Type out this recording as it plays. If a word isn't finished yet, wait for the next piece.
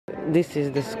This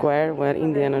is the square where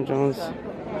Indiana Jones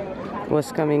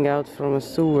was coming out from a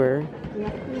sewer.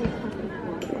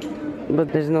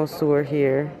 But there's no sewer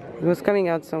here. He was coming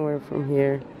out somewhere from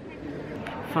here.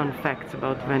 Fun facts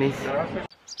about Venice.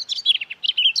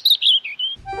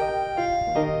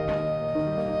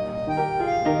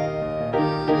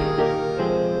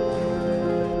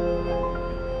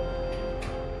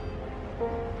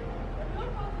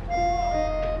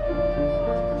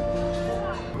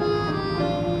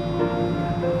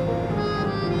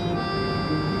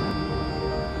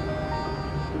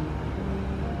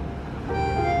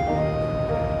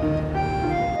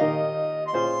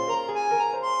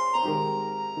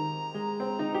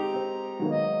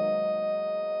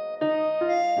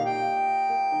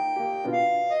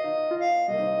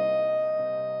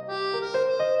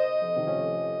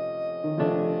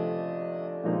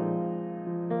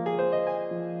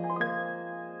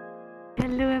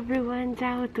 Hello everyone,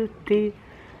 ciao a tutti!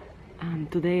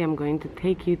 Today I'm going to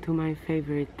take you to my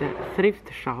favorite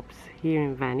thrift shops here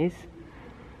in Venice,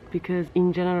 because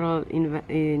in general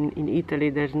in Italy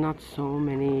there's not so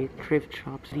many thrift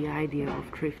shops. The idea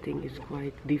of thrifting is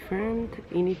quite different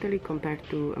in Italy compared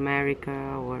to America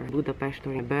or Budapest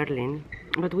or Berlin,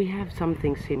 but we have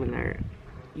something similar.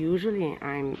 Usually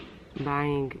I'm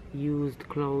buying used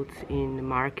clothes in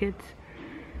markets,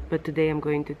 but today I'm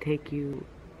going to take you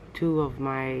two of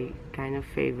my kind of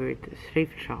favorite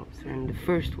thrift shops, and the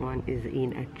first one is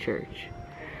in a church.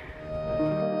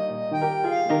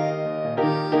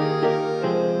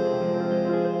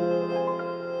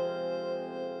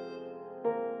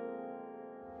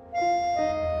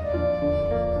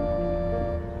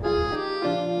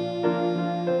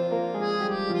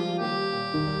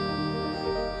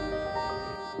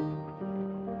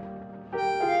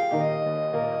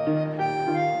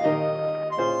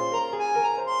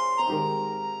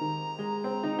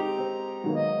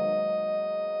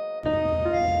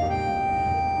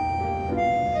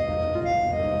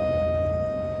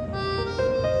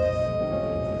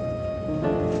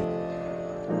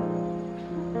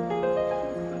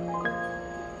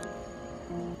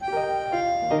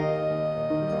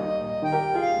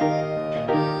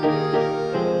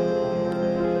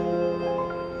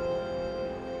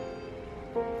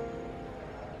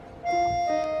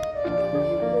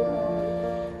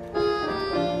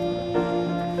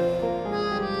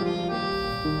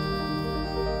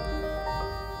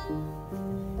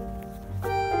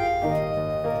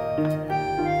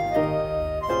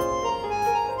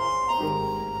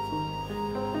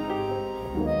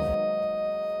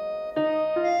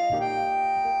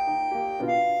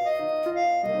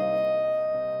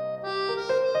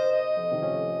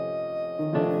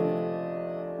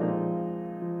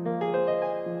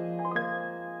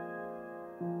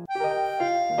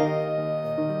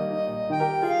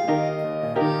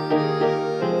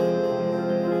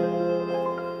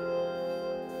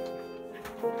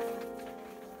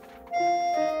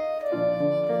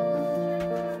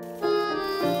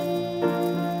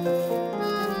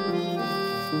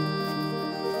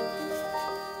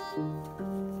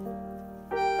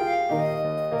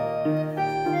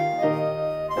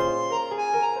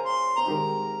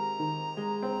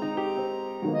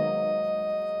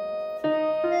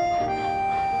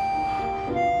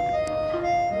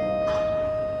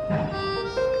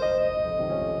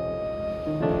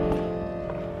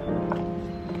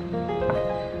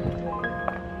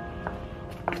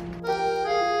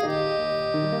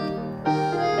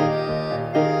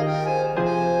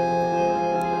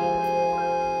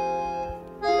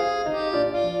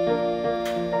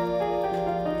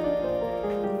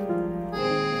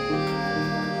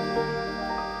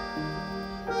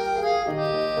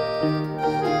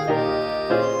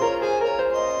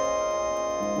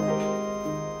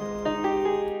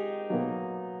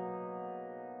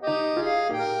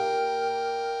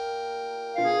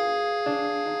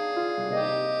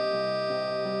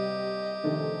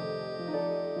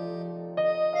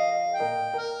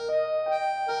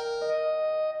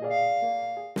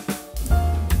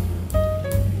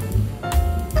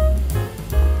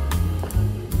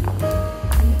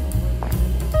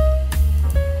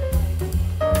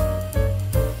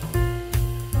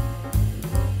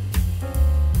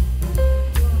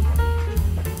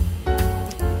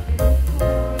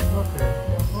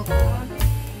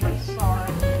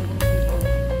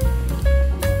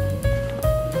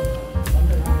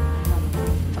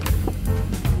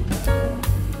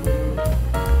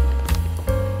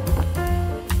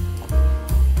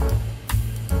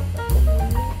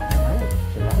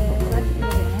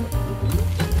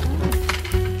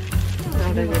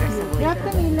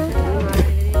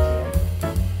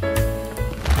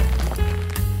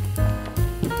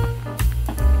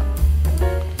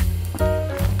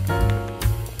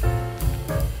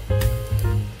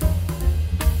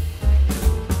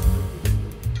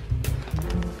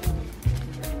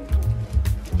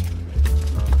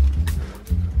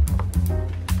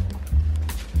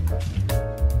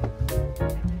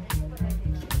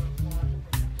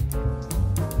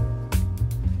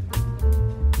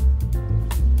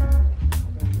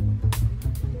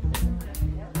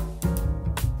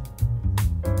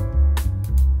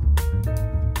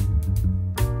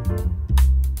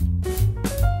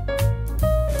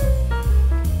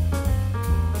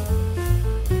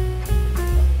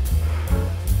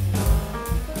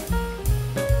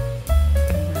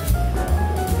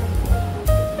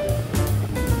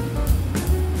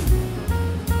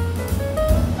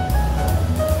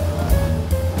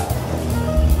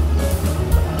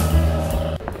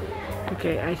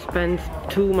 spend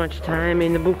too much time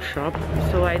in the bookshop,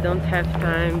 so I don't have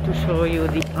time to show you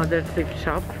the other thrift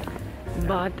shop,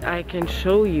 but I can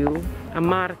show you a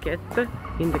market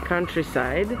in the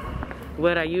countryside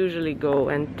where I usually go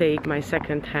and take my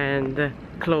second-hand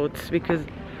clothes, because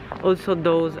also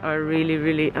those are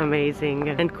really amazing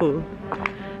and cool.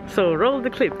 So roll the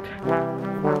clip.